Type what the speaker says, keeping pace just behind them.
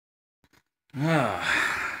Hello,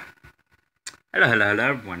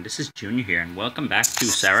 everyone. This is Junior here, and welcome back to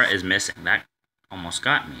Sara is Missing. That almost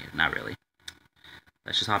got me. Not really.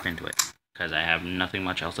 Let's just hop into it, because I have nothing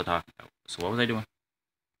much else to talk about. So what was I doing?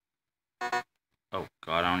 Oh,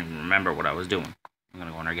 God, I don't even remember what I was doing. I'm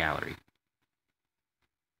gonna go in our gallery.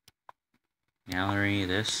 Gallery,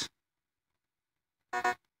 this.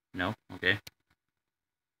 No? Okay.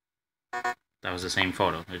 That was the same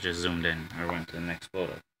photo. It just zoomed in, or went to the next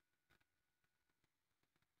photo.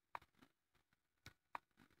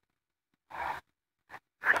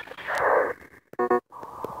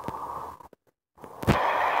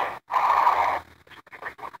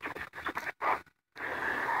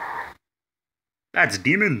 That's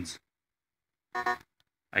demons!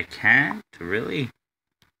 I can't? Really?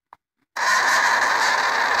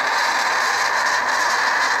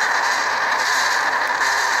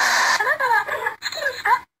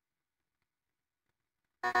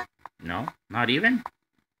 No? Not even?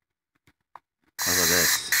 What about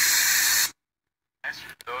this?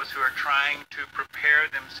 Those who are trying to prepare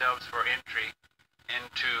themselves for entry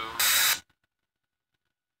into...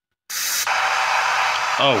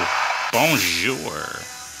 Oh, bonjour.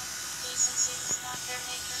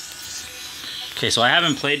 Okay, so I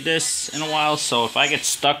haven't played this in a while, so if I get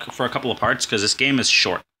stuck for a couple of parts, because this game is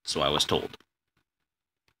short, so I was told.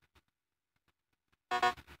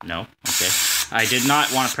 No? Okay. I did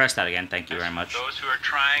not want to press that again, thank you very much. Those who are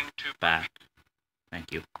trying to... Back.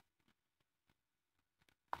 Thank you.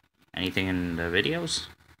 Anything in the videos?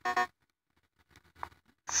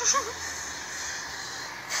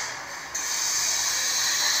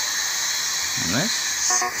 And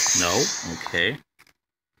this? No? Okay.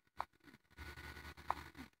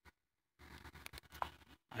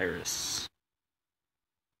 Iris.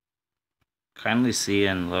 Kindly see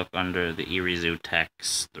and look under the Irizu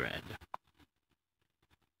text thread.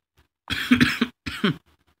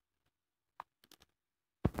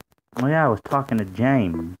 Oh yeah, I was talking to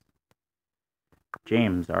James.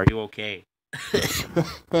 James, are you okay?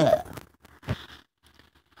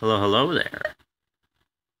 Hello there.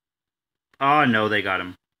 Oh no, they got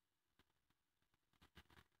him.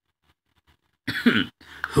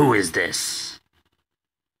 Who is this?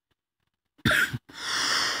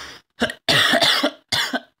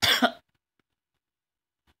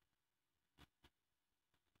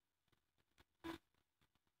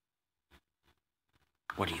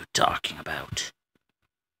 What are you talking about?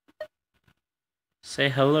 Say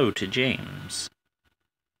hello to James.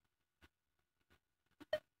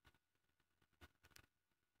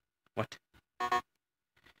 What?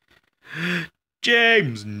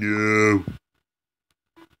 James, no.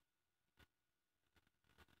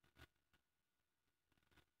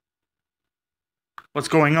 What's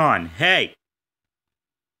going on? Hey!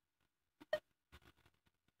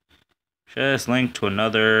 Just link to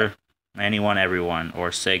another anyone, everyone,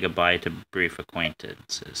 or say goodbye to brief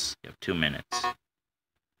acquaintances. You have 2 minutes.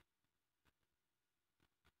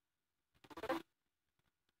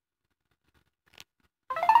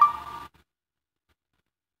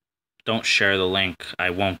 Don't share the link. I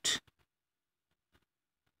won't.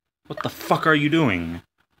 What the fuck are you doing?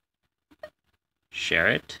 Share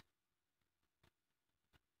it?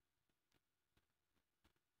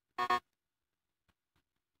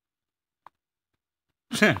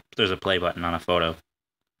 There's a play button on a photo.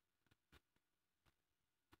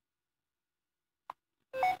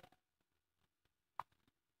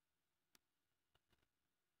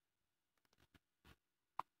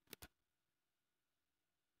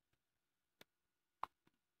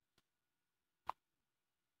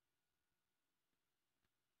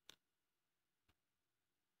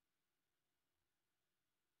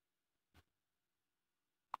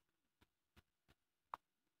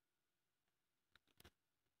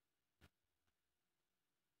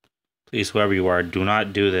 Please, whoever you are, do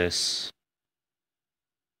not do this.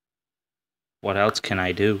 What else can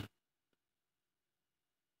I do?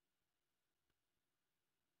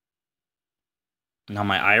 Now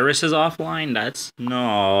my iris is offline? That's...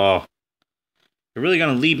 No. You're really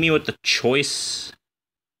gonna leave me with the choice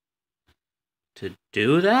to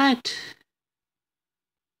do that?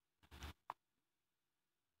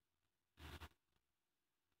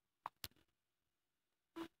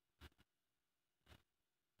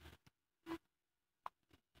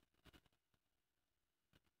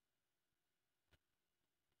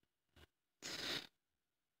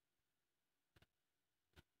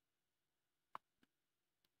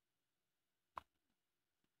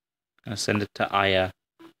 I'm gonna send it to Aya.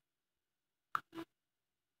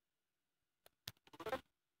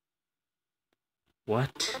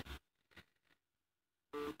 What?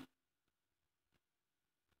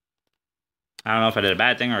 I don't know if I did a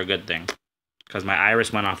bad thing or a good thing. Because my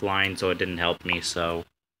iris went offline, so it didn't help me, so...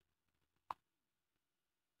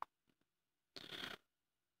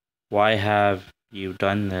 Why have you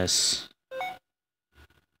done this?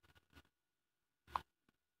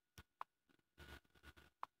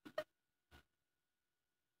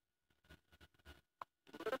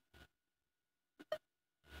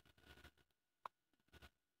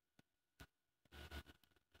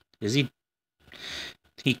 Is he...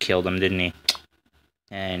 He killed him, didn't he?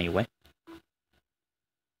 Anyway.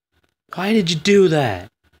 Why did you do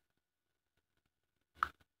that?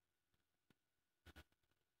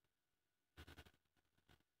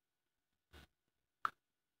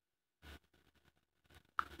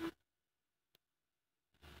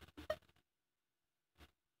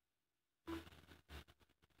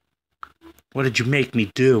 What did you make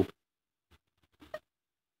me do?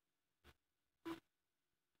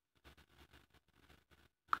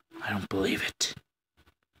 I don't believe it.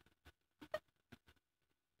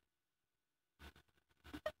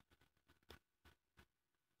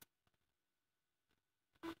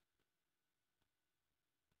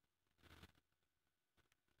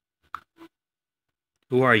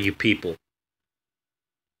 Who are you people?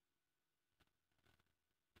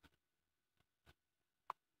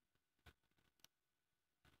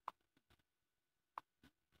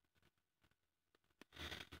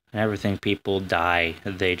 I never think people die.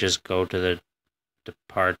 They just go to the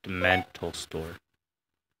departmental store.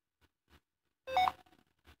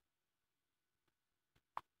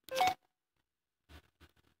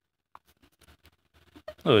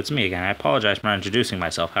 Oh, it's me again. I apologize for not introducing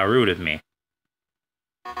myself. How rude of me.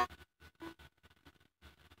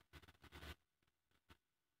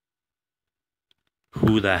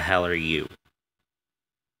 Who the hell are you?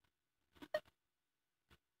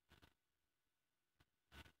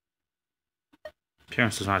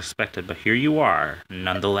 Appearance was not expected, but here you are,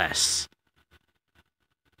 nonetheless.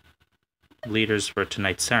 Leaders for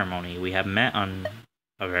tonight's ceremony, we have met on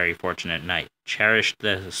a very fortunate night. Cherish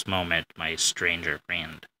this moment, my stranger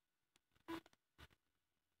friend.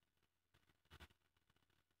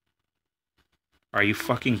 Are you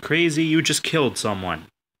fucking crazy? You just killed someone.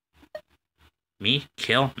 Me?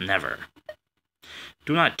 Kill? Never.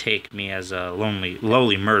 Do not take me as a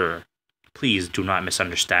lowly murderer. Please do not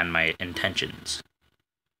misunderstand my intentions.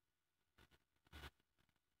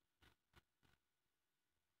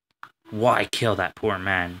 Why kill that poor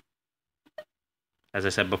man? As I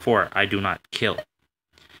said before, I do not kill.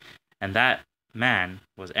 And that man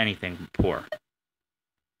was anything but poor.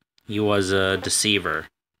 He was a deceiver.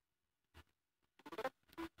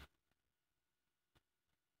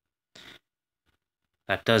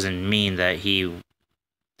 That doesn't mean that he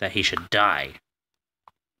should die.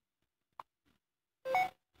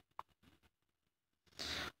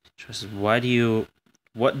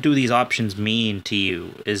 What do these options mean to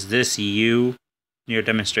you? Is this your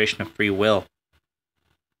demonstration of free will?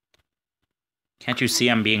 Can't you see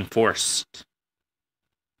I'm being forced?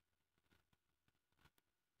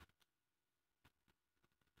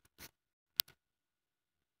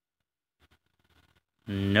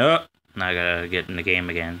 Nope. I gotta get in the game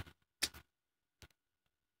again.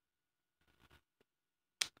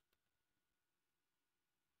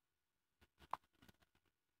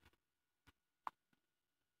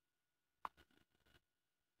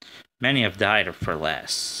 Many have died for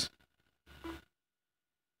less.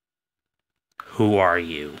 Who are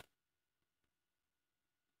you?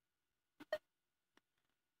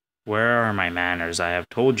 Where are my manners? I have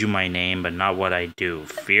told you my name, but not what I do.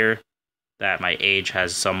 Fear that my age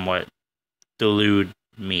has somewhat dulled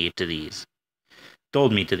me to these.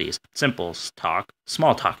 Simple talk,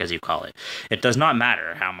 small talk as you call it. It does not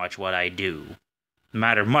matter much what I do.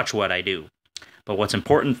 But what's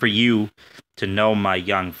important for you to know, my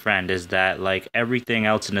young friend, is that, like everything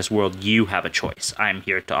else in this world, you have a choice. I'm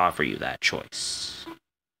here to offer you that choice.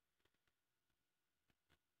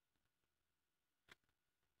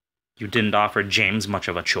 You didn't offer James much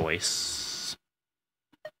of a choice.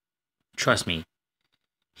 Trust me,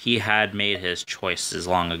 he had made his choices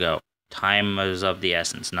long ago. Time is of the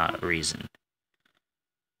essence, not a reason.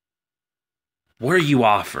 What are you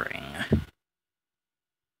offering?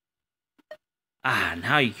 Ah,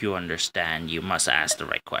 now you understand. You must ask the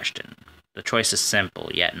right question. The choice is simple,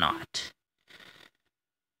 yet not.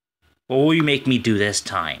 What will you make me do this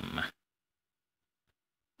time?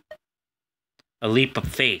 A leap of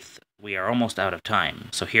faith. We are almost out of time,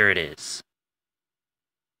 so here it is.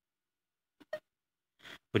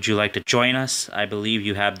 Would you like to join us? I believe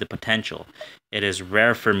you have the potential. It is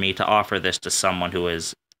rare for me to offer this to someone who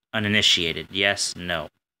is uninitiated. Yes, no.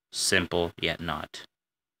 Simple, yet not.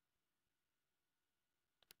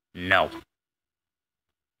 No.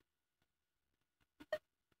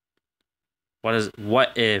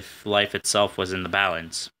 What if life itself was in the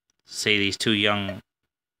balance? Say these two young,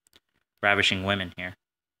 ravishing women here.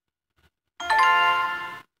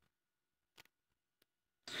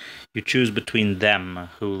 You choose between them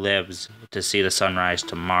who lives to see the sunrise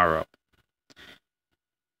tomorrow.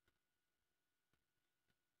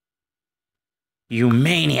 You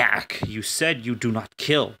maniac! You said you do not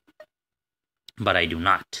kill. But I do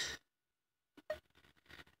not.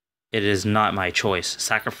 It is not my choice.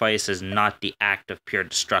 Sacrifice is not the act of pure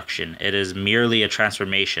destruction. It is merely a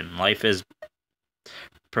transformation. Life is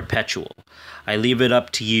perpetual. I leave it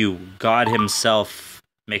up to you. God himself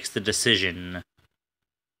makes the decision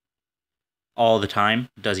all the time,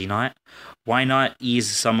 does he not? Why not ease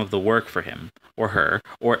some of the work for him, or her,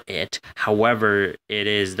 or it, however it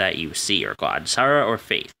is that you see your God? Sara or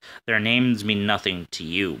Faith? Their names mean nothing to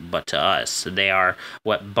you, but to us. They are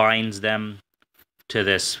what binds them to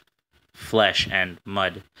this flesh and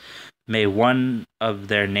mud. May one of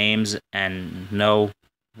their names and know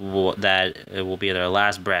that it will be their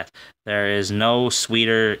last breath. There is no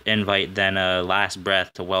sweeter invite than a last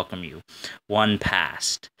breath to welcome you. One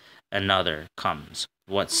passed, another comes.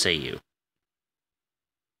 What say you?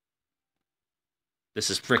 This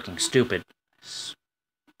is freaking stupid.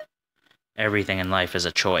 Everything in life is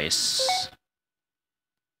a choice.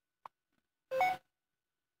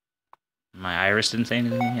 My iris didn't say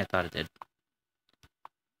anything to me? I thought it did.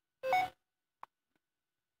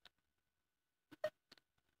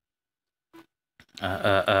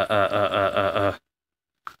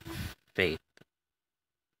 Faith.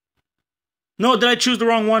 No, did I choose the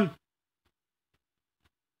wrong one?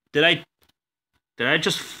 Did I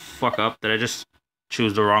just fuck up? Did I just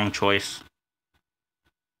choose the wrong choice?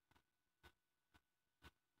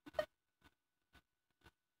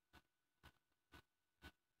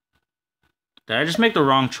 Did I just make the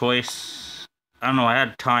wrong choice? I don't know, I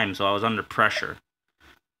had time, so I was under pressure.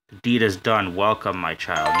 The deed is done. Welcome, my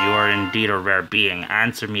child. You are indeed a rare being.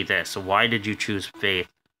 Answer me this. Why did you choose Faith?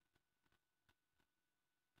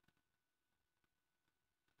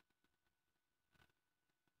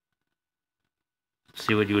 Let's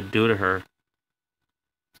see what you would do to her.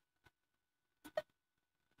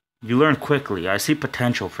 You learn quickly. I see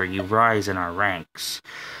potential for you rise in our ranks.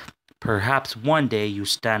 Perhaps one day you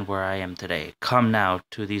stand where I am today. Come now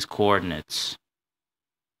to these coordinates.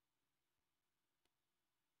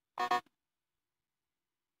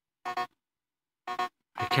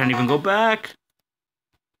 I can't even go back.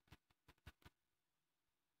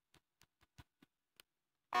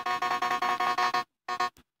 I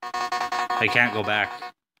can't go back.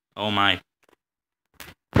 Oh my.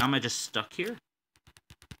 Now am I just stuck here?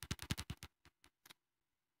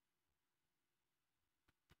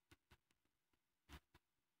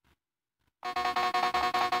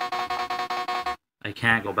 I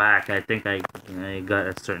can't go back. I think I got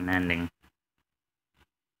a certain ending.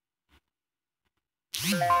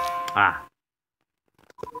 Ah.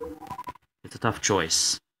 It's a tough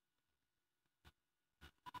choice.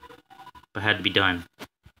 But had to be done.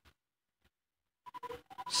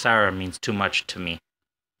 Sara means too much to me.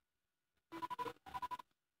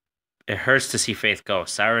 It hurts to see Faith go.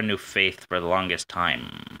 Sara knew Faith for the longest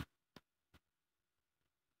time.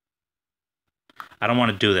 I don't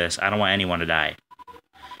want to do this. I don't want anyone to die.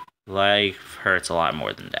 Life hurts a lot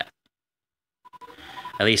more than death.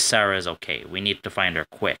 At least Sara is okay. We need to find her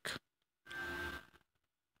quick.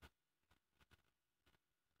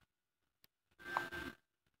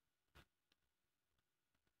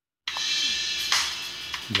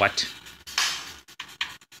 What?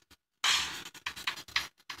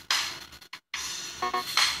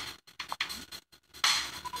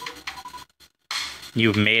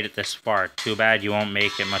 You've made it this far. Too bad you won't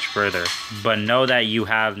make it much further. But know that you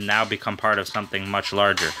have now become part of something much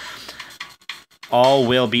larger. All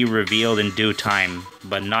will be revealed in due time,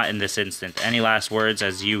 but not in this instant. Any last words,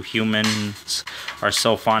 as you humans are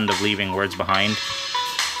so fond of leaving words behind?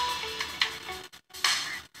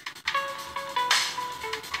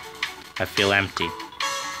 I feel empty.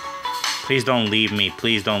 Please don't leave me.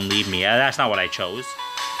 Please don't leave me. That's not what I chose.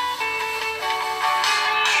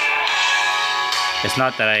 It's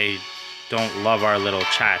not that I don't love our little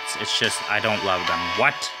chats. It's just I don't love them.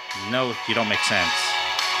 What? No, you don't make sense.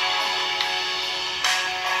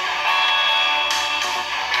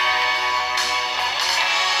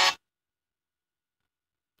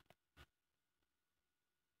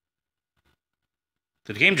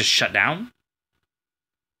 Did the game just shut down?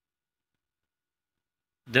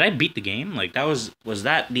 Did I beat the game? Like, that was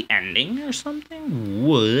that the ending or something?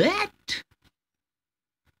 What?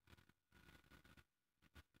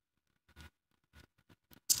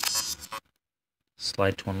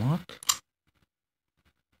 Slide to unlock.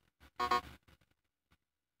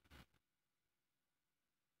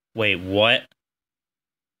 Wait, what?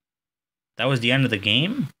 That was the end of the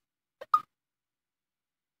game?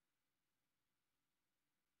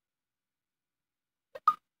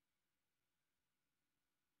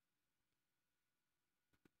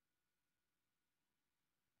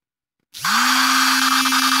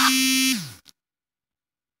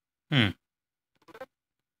 Hmm.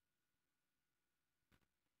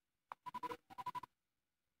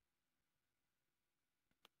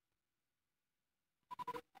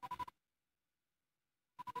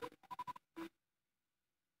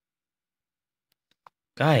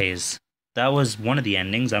 Guys, that was one of the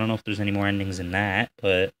endings. I don't know if there's any more endings in that,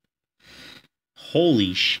 but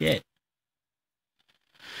holy shit.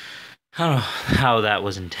 I don't know how that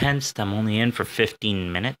was intense. I'm only in for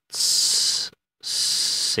 15 minutes.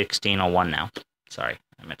 16:01 now. Sorry,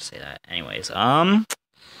 I meant to say that. Anyways, I'm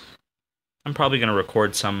probably gonna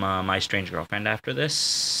record some My Strange Girlfriend after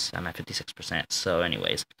this. I'm at 56%. So,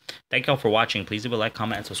 anyways, thank y'all for watching. Please leave a like,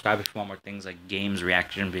 comment, and subscribe if you want more things like games,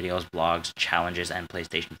 reaction videos, blogs, challenges, and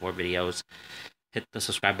PlayStation 4 videos. Hit the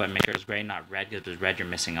subscribe button. Make sure it's gray, not red, because if it's red, you're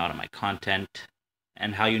missing out on my content.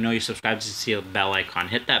 And how you know you're subscribed is to see a bell icon.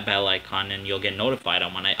 Hit that bell icon, and you'll get notified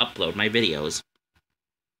on when I upload my videos.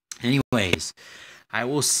 Anyways, I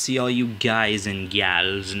will see all you guys and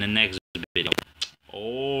gals in the next video.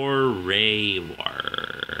 Au revoir.